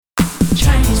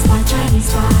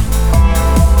Chinese pot.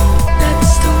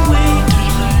 That's the way to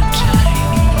learn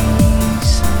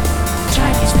Chinese.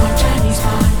 Chinese pot, Chinese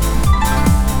pot.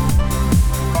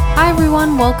 Hi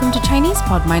everyone, welcome to Chinese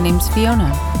Pod. My name's Fiona.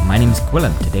 My name's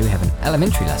Gwilym. Today we have an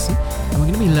elementary lesson and we're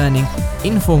going to be learning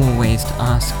informal ways to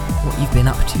ask what you've been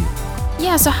up to.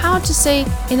 Yeah, so how to say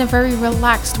in a very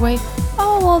relaxed way,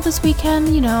 oh, well, this weekend,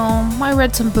 I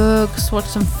read some books, watched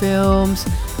some films,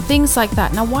 things like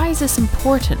that. Now, why is this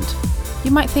important? You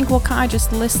might think, well, can't I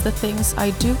just list the things I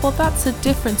do? Well, that's the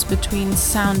difference between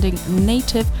sounding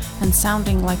native and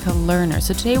sounding like a learner.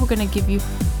 So today we're going to give you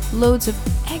loads of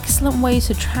excellent ways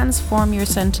to transform your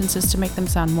sentences to make them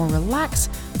sound more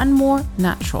relaxed and more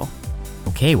natural.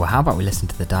 Okay, well, how about we listen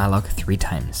to the dialogue 3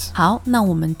 times? 好，那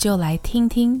我们就来听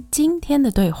听今天的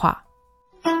对话。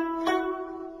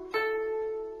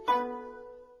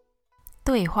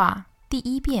对话第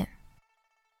一遍。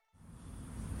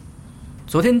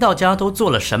昨天到家都做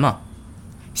了什么？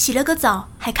洗了个澡，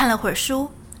还看了会儿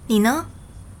书。你呢？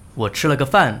我吃了个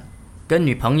饭，跟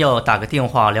女朋友打个电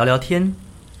话聊聊天，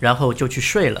然后就去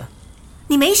睡了。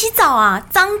你没洗澡啊，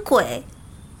脏鬼！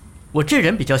我这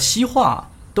人比较西化，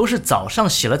都是早上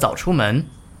洗了澡出门。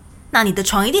那你的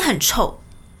床一定很臭。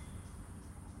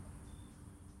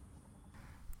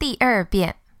第二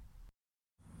遍。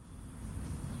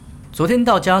昨天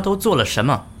到家都做了什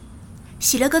么？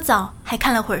洗了个澡，还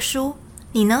看了会儿书。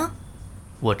你呢？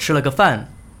我吃了个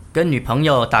饭，跟女朋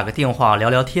友打个电话聊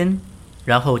聊天，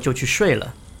然后就去睡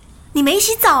了。你没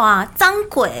洗澡啊，脏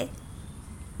鬼！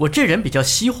我这人比较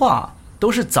西化，都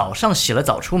是早上洗了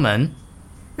澡出门。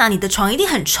那你的床一定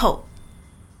很臭。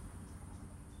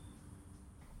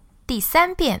第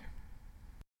三遍。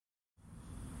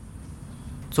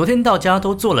昨天到家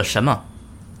都做了什么？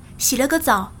洗了个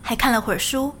澡，还看了会儿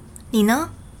书。你呢？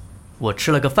我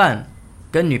吃了个饭，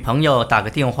跟女朋友打个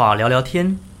电话聊聊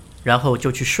天，然后就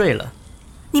去睡了。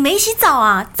你没洗澡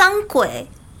啊，脏鬼！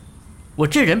我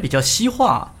这人比较西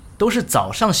化，都是早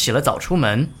上洗了澡出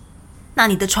门。那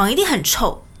你的床一定很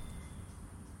臭。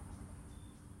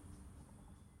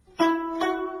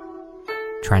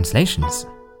Translations.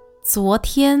 昨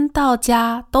天到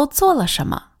家都做了什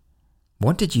么？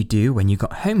 What did you do when you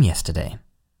got home yesterday?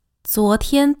 昨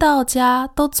天到家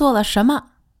都做了什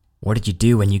么？ What did you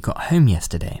do when you got home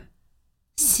yesterday?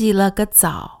 洗了个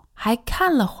澡，还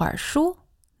看了会儿书。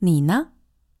你呢？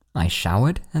 I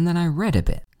showered and then I read a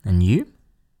bit. And you?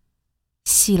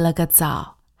 洗了个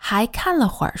澡，还看了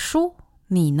会儿书。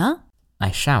你呢？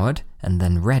 I showered and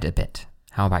then read a bit.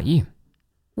 How about you?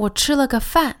 我吃了个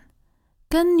饭，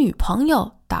跟女朋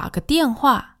友打个电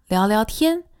话聊聊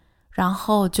天，然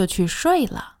后就去睡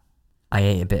了。I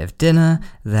ate a bit of dinner,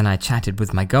 then I chatted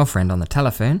with my girlfriend on the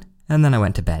telephone, and then I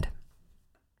went to bed.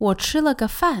 我吃了个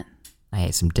饭， I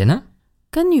ate some dinner,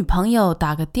 跟女朋友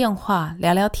打个电话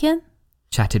聊聊天，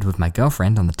 chatted with my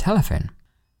girlfriend on the telephone,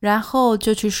 然后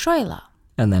就去睡了。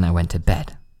 and then I went to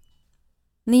bed.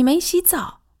 你没洗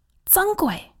澡，脏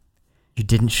鬼！ You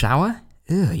didn't shower?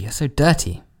 Ugh, you're so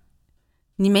dirty.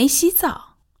 你没洗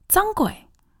澡，脏鬼！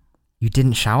 You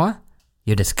didn't shower?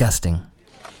 You're disgusting.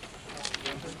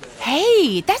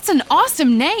 Hey, that's an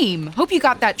awesome name. Hope you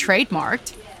got that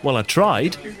trademarked. Well, I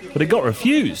tried, but it got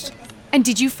refused. And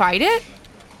did you fight it?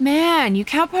 Man, you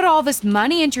can't put all this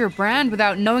money into your brand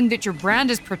without knowing that your brand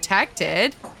is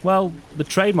protected. Well, the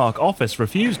trademark office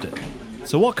refused it.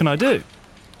 So what can I do?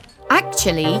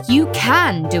 Actually, you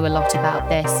can do a lot about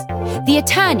this. The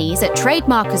attorneys at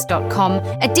trademarkers.com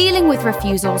are dealing with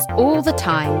refusals all the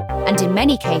time, and in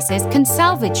many cases can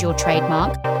salvage your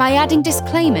trademark by adding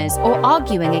disclaimers or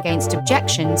arguing against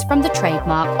objections from the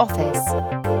trademark office.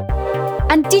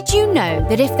 And did you know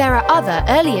that if there are other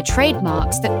earlier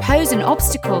trademarks that pose an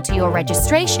obstacle to your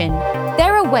registration,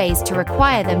 there are ways to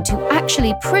require them to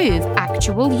actually prove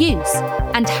actual use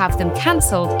and have them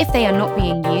cancelled if they are not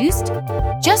being used?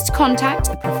 Just contact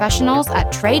the professionals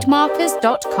at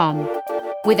trademarkers.com.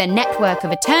 With a network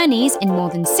of attorneys in more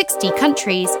than 60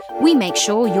 countries, we make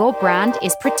sure your brand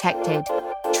is protected.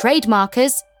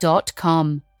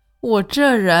 trademarkers.com. 我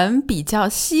这人比较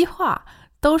西化，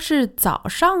都是早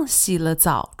上洗了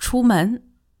澡出门。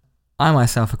 I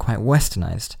myself are quite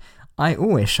westernized. I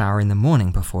always shower in the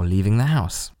morning before leaving the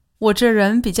house. 我这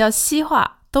人比较西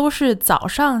化，都是早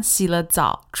上洗了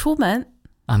澡出门。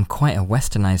 I'm quite a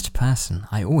westernized person.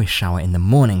 I always shower in the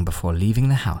morning before leaving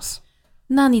the house.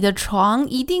 那你的床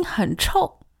一定很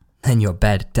臭。 Then your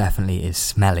bed definitely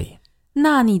is smelly.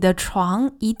 那你的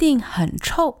床一定很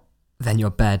臭。 Then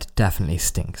your bed definitely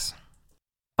stinks.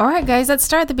 Alright guys, let's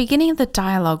start at the beginning of the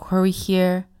dialogue where we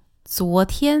hear 昨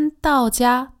天到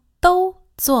家都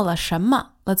做了什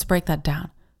么? Let's break that down.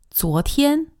 昨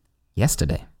天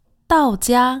Yesterday. 到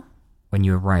家 When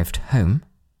you arrived home,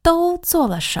 都做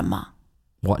了什么?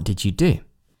 what did you do?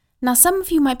 Now, some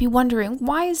of you might be wondering,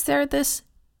 why is there this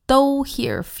都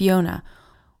here, Fiona?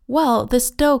 Well, this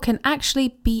都 can actually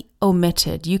be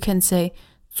omitted. You can say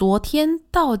昨天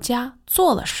到家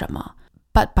做了什么?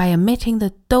 But by omitting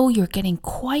the 都, you're getting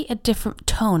quite a different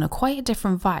tone, quite a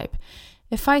different vibe.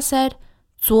 If I said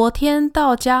昨天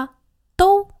到家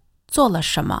都做了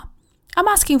什么? I'm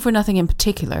asking for nothing in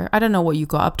particular. I don't know what you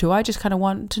got up to. I just kind of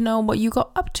want to know what you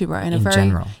got up to, right? In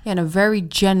general. Yeah, in a very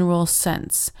general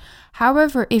sense.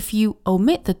 However, if you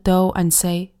omit the 都 and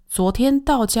say 昨天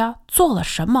到家做了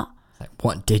什么? Like,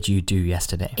 what did you do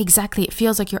yesterday? Exactly. It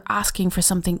feels like you're asking for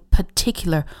something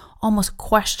particular, almost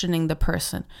questioning the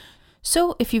person.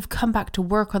 So if you've come back to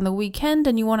work on the weekend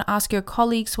and you want to ask your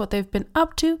colleagues what they've been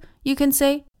up to, you can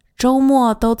say 周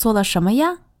末都做了什么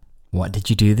呀? What did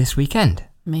you do this weekend?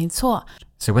 没错.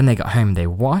 So when they got home, they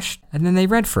washed and then they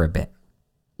read for a bit.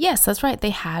 Yes, that's right. They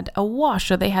had a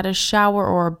wash or they had a shower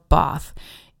or a bath.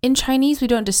 In Chinese, we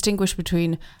don't distinguish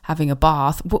between having a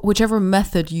bath, whichever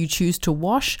method you choose to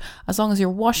wash, as long as you're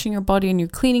washing your body and you're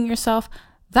cleaning yourself,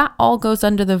 that all goes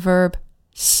under the verb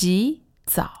洗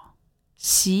澡.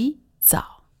 洗澡.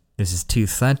 This is 2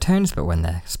 third tones, but when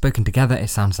they're spoken together, it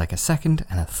sounds like a second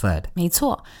and a third. 没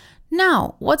错.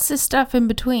 Now, what's this stuff in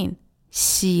between?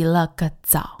 洗了个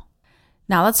澡.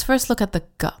 Now, let's first look at the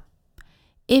个.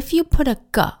 If you put a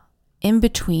个 in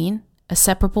between a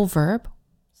separable verb,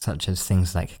 such as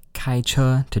things like 开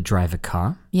车 to drive a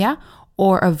car, yeah,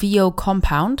 or a VO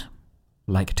compound,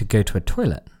 like to go to a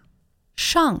toilet,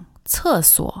 上厕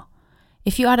所.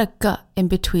 If you add a 个 in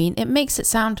between, it makes it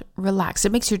sound relaxed.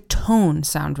 It makes your tone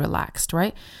sound relaxed,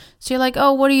 right? So you're like,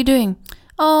 oh, what are you doing?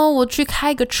 Oh, 我去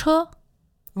开个车.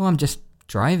 well, I'm just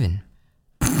driving.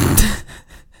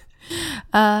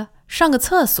 上个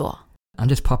厕所. I'm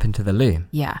just popping to the loo.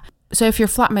 Yeah. So if your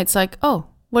flatmate's like, oh,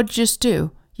 what did you just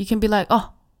do? You can be like,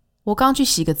 oh, 我刚去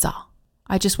洗个澡.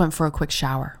 I just went for a quick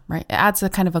shower, right? It adds a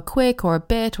kind of a quick or a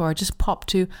bit or just pop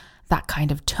to that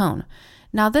kind of tone.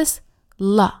 Now this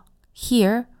了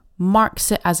here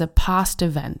marks it as a past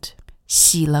event.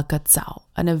 洗了个澡,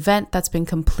 an event that's been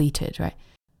completed, right?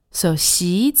 So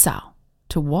洗澡,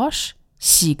 to wash,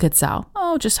 洗个澡,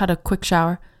 oh, just had a quick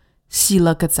shower. 洗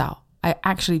了个澡, I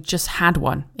actually just had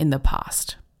one in the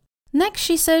past. Next,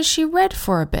 she says she read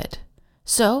for a bit.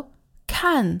 So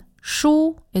看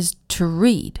书 is to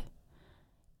read.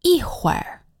 一会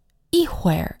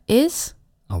儿 is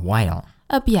A while.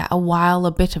 a while,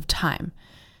 a bit of time.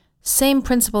 Same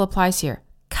principle applies here.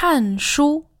 看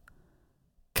书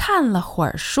看了会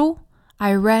儿书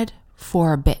I read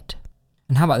for a bit.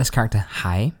 And how about this character,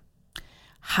 还?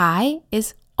 还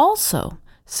is also.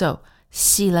 So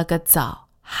洗了个澡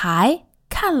还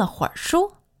看了会儿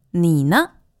书你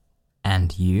呢?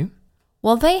 And you?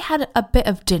 Well, they had a bit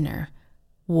of dinner.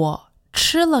 我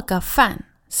吃了个饭.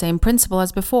 Same principle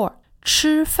as before.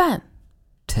 吃饭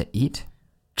To eat?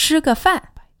 吃个饭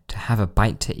To have a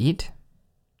bite to eat?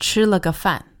 吃了个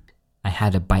饭 I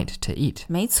had a bite to eat.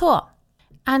 没错.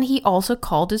 And he also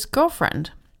called his girlfriend.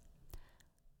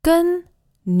 跟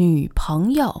女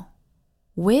朋友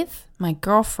with my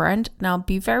girlfriend. Now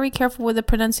be very careful with the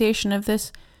pronunciation of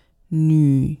this.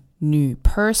 女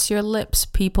Purse your lips,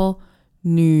 people.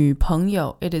 女朋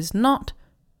友. It is not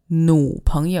女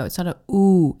朋友. It's not a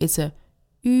oo. It's a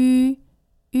ü.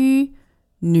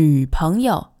 女朋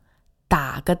友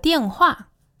打个电话.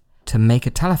 To make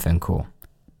a telephone call.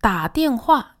 打电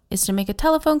话 is to make a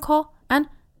telephone call, and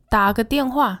打个电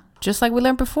话, just like we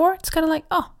learned before, it's kind of like,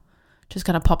 oh, just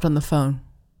kind of popped on the phone.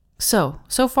 So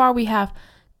far we have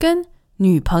跟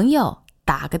女朋友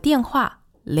打个电话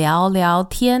聊聊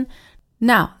天.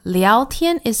 Now, 聊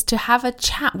天 is to have a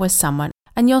chat with someone,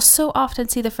 and you'll so often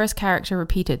see the first character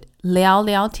repeated. 聊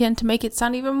聊天 to make it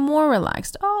sound even more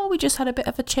relaxed. Oh, we just had a bit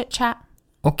of a chit chat.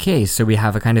 Okay, so we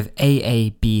have a kind of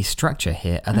AAB structure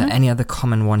here. Are there any other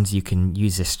common ones you can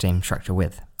use this same structure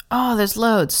with? Oh, there's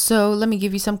loads. So let me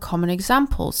give you some common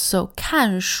examples. So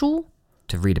看书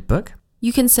To read a book?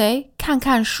 You can say 看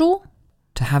看书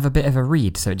To have a bit of a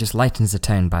read, so it just lightens the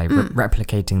tone by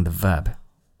replicating the verb.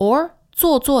 or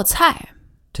做做菜.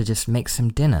 To just make some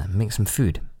dinner, make some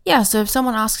food. Yeah, so if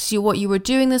someone asks you what you were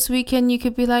doing this weekend, you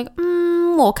could be like,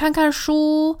 我看看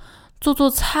书做做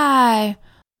菜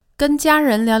跟家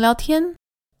人聊聊天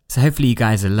So hopefully you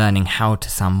guys are learning how to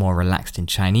sound more relaxed in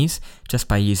Chinese just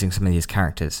by using some of these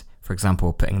characters. For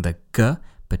example, putting the ge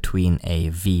between a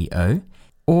VO,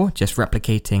 or just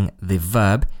replicating the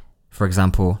verb. For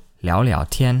example, 聊聊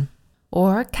天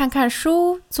or 看看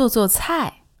书做做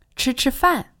菜吃吃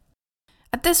饭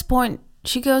At this point,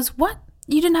 she goes, what?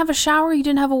 You didn't have a shower? You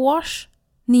didn't have a wash?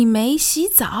 你没洗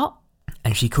澡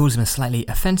And she calls him a slightly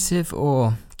offensive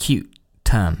or cute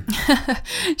term.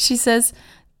 She says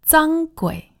脏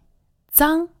鬼.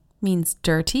 脏 means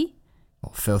dirty.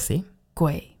 Or filthy.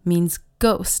 鬼 means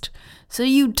ghost. So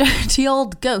you dirty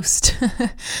old ghost.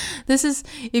 This is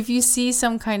if you see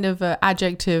some kind of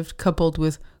adjective coupled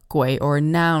with 鬼 or a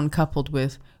noun coupled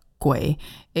with 鬼,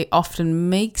 it often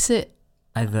makes it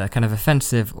either kind of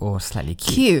offensive or slightly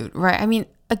cute. Cute, right? I mean,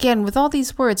 again, with all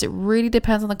these words, it really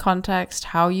depends on the context,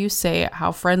 how you say it,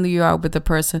 how friendly you are with the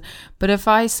person. But if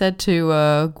I said to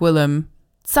Gwilym,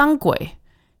 脏鬼,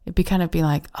 it'd be kind of be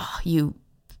like, you're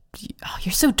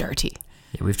so dirty.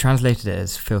 Yeah, we've translated it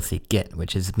as filthy git,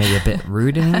 which is maybe a bit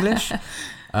rude in English.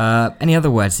 Any other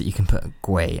words that you can put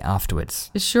鬼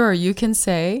afterwards? Sure, you can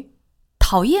say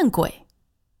讨厌鬼.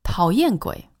 讨厌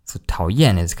鬼. So 讨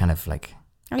厌 is kind of like...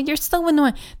 Oh, you're so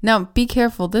annoying. Now, be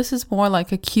careful. This is more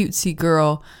like a cutesy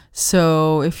girl.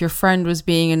 So if your friend was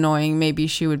being annoying, maybe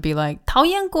she would be like, 讨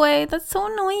厌鬼, that's so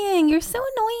annoying. You're so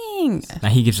annoying. Now,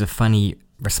 he gives a funny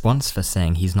response for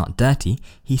saying he's not dirty.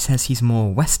 He says he's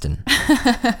more Western.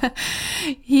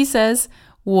 He says,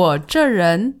 我这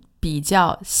人比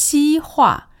较西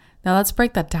化. Now, let's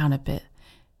break that down a bit.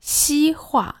 西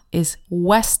化 is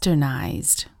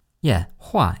westernized. Yeah,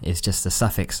 化 is just the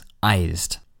suffix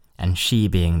ized. And she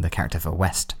being the character for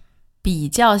West. 比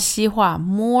较西化,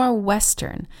 more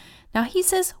Western. Now he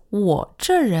says 我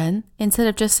这人 instead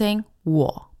of just saying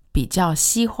我比较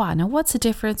西化. Now what's the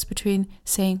difference between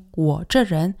saying 我这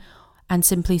人 and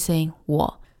simply saying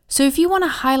我? So if you want to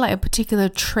highlight a particular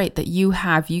trait that you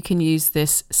have, you can use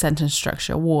this sentence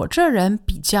structure. 我这人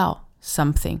比较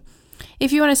something.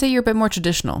 If you want to say you're a bit more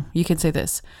traditional, you can say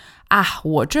this.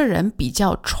 我这人比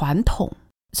较传统.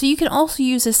 So you can also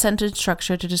use this sentence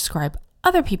structure to describe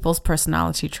other people's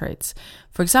personality traits.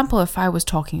 For example, if I was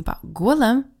talking about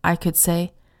Gwilym, I could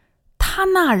say, 他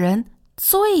那人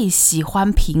最喜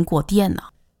欢苹果电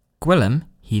脑. Gwilym,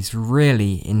 he's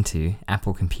really into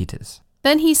Apple computers.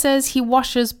 Then he says he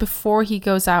washes before he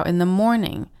goes out in the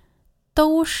morning.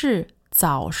 都是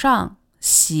早上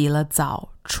洗了澡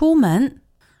出门.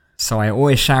 So I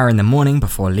always shower in the morning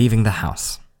before leaving the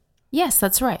house. Yes,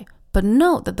 that's right. But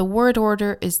note that the word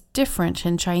order is different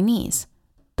in Chinese.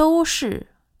 都是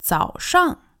早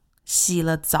上洗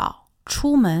了澡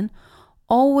出门.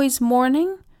 Always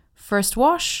morning, first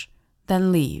wash,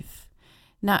 then leave.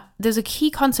 Now, there's a key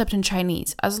concept in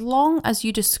Chinese. As long as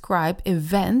you describe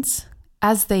events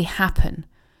as they happen,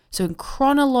 so in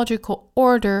chronological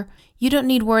order, you don't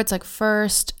need words like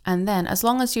first and then. As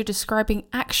long as you're describing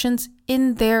actions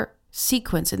in their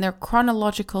sequence, in their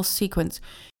chronological sequence,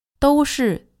 都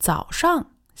是早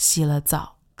上洗了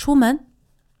澡出门.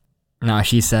 Now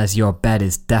she says your bed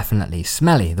is definitely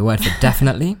smelly. The word for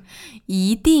definitely?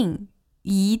 一定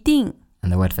And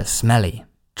the word for smelly?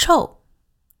 臭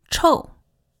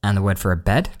And the word for a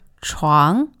bed?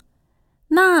 床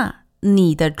那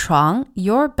你的床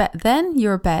your bed, then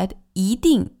your bed 一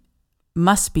定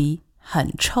must be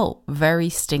很臭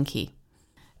very stinky.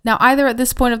 Now, either at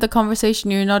this point of the conversation,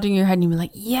 you're nodding your head and you're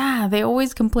like, yeah, they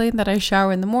always complain that I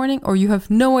shower in the morning, or you have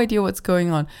no idea what's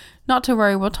going on. Not to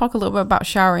worry, we'll talk a little bit about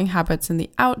showering habits in the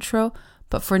outro,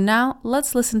 but for now,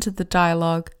 let's listen to the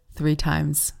dialogue 3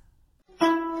 times.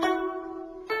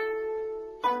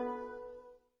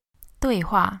 对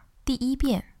话第一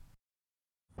遍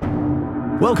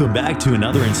Welcome back to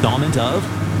another installment of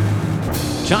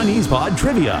Chinese Pod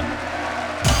Trivia.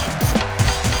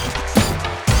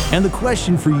 And the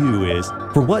question for you is,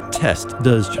 for what test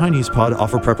does Chinese Pod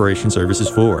offer preparation services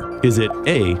for? Is it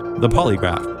A, the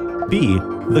polygraph, B,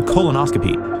 the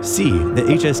colonoscopy, C, the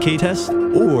HSK test,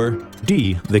 or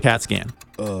D, the CAT scan?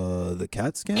 The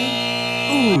CAT scan?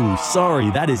 Ooh,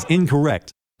 sorry, that is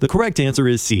incorrect. The correct answer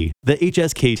is C, the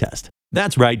HSK test.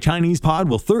 That's right, Chinese Pod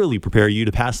will thoroughly prepare you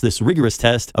to pass this rigorous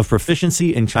test of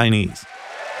proficiency in Chinese.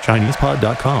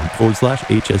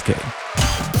 ChinesePod.com/HSK.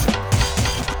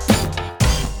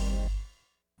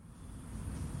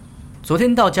 昨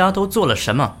天到家都做了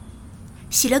什么？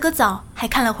洗了个澡，还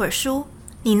看了会儿书。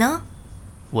你呢？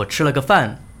我吃了个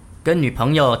饭，跟女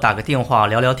朋友打个电话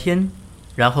聊聊天，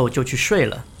然后就去睡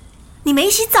了。你没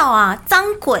洗澡啊，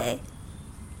脏鬼！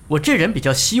我这人比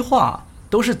较西化，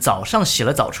都是早上洗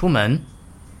了澡出门。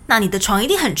那你的床一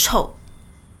定很臭。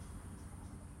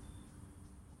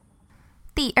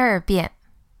第2遍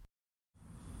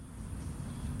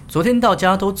昨天到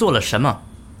家都做了什么？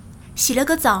洗了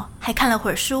个澡，还看了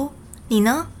会儿书。你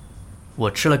呢？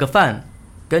我吃了个饭，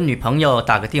跟女朋友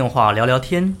打个电话聊聊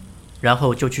天，然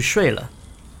后就去睡了。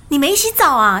你没洗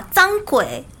澡啊，脏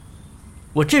鬼！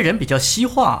我这人比较西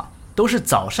化，都是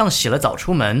早上洗了澡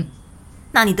出门。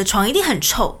那你的床一定很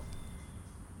臭。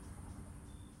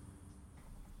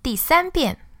第3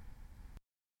遍。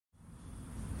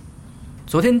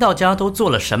昨天到家都做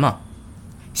了什么？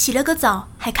洗了个澡，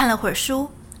还看了会儿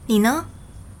书。你呢？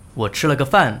我吃了个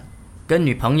饭，跟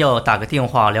女朋友打个电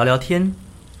话聊聊天，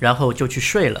然后就去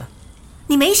睡了。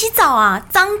你没洗澡啊，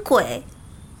脏鬼！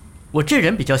我这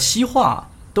人比较西化，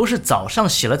都是早上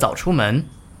洗了澡出门。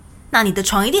那你的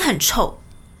床一定很臭。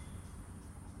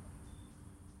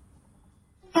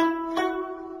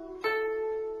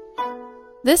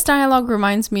This dialogue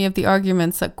reminds me of the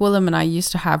arguments that Gwilym and I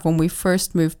used to have when we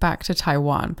first moved back to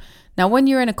Taiwan. Now, when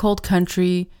you're in a cold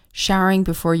country, showering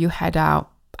before you head out,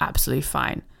 absolutely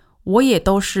fine. 我也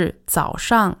都是早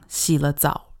上洗了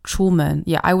澡出门.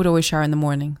 Yeah, I would always shower in the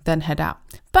morning, then head out.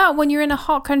 But when you're in a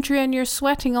hot country and you're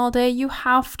sweating all day, you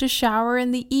have to shower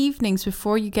in the evenings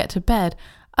before you get to bed.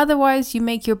 Otherwise, you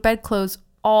make your bedclothes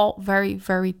all very,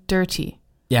 very dirty.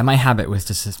 Yeah, my habit was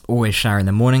to just always shower in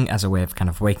the morning as a way of kind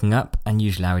of waking up, and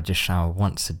usually I would just shower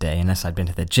once a day unless I'd been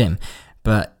to the gym.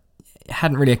 But it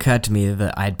hadn't really occurred to me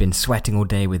that I'd been sweating all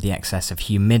day with the excess of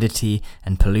humidity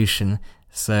and pollution,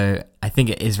 so I think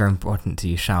it is very important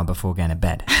to shower before going to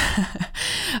bed.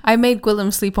 I made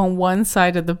Gwilym sleep on one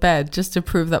side of the bed just to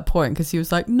prove that point, because he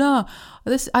was like, no,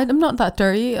 I'm not that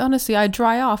dirty. Honestly, I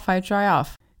dry off.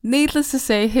 Needless to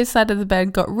say, his side of the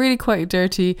bed got really quite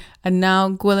dirty, and now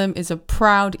Gwilym is a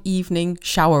proud evening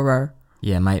showerer.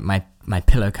 Yeah, my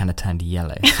pillow kind of turned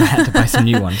yellow, so I had to buy some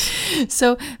new ones.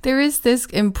 So there is this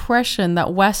impression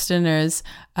that Westerners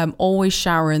always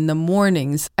shower in the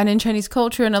mornings, and in Chinese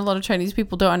culture, and a lot of Chinese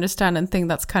people don't understand and think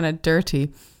that's kind of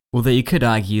dirty. Although you could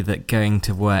argue that going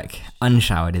to work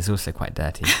unshowered is also quite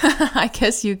dirty. I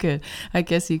guess you could.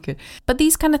 But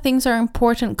these kind of things are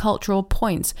important cultural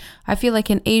points. I feel like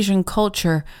in Asian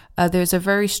culture, there's a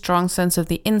very strong sense of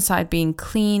the inside being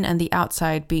clean and the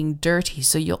outside being dirty.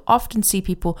 So you'll often see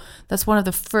people, that's one of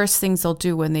the first things they'll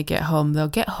do when they get home. They'll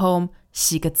get home,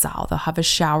 洗个澡, they'll have a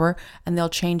shower, and they'll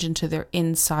change into their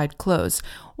inside clothes.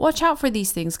 Watch out for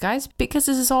these things, guys, because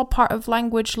this is all part of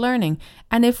language learning.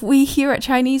 And if we here at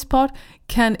Chinese Pod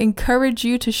can encourage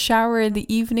you to shower in the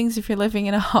evenings if you're living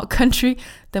in a hot country,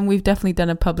 then we've definitely done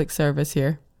a public service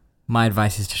here. My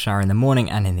advice is to shower in the morning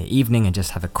and in the evening and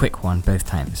just have a quick one both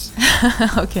times.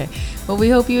 Okay, well, we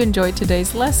hope you enjoyed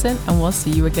today's lesson, and we'll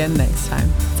see you again next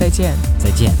time. 再见. 再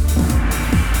见.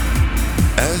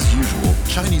 As usual,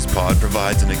 ChinesePod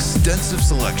provides an extensive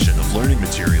selection of learning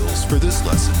materials for this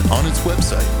lesson on its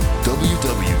website,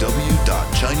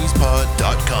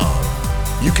 www.chinesepod.com.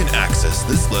 You can access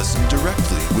this lesson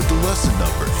directly with the lesson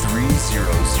number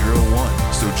 3001.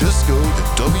 So just go to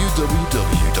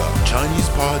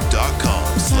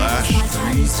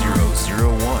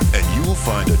www.chinesepod.com/3001 and you will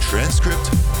find a transcript,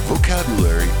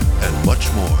 vocabulary, and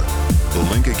much more. The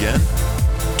link again?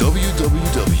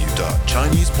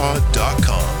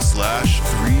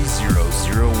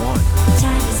 www.chinesepod.com/3001.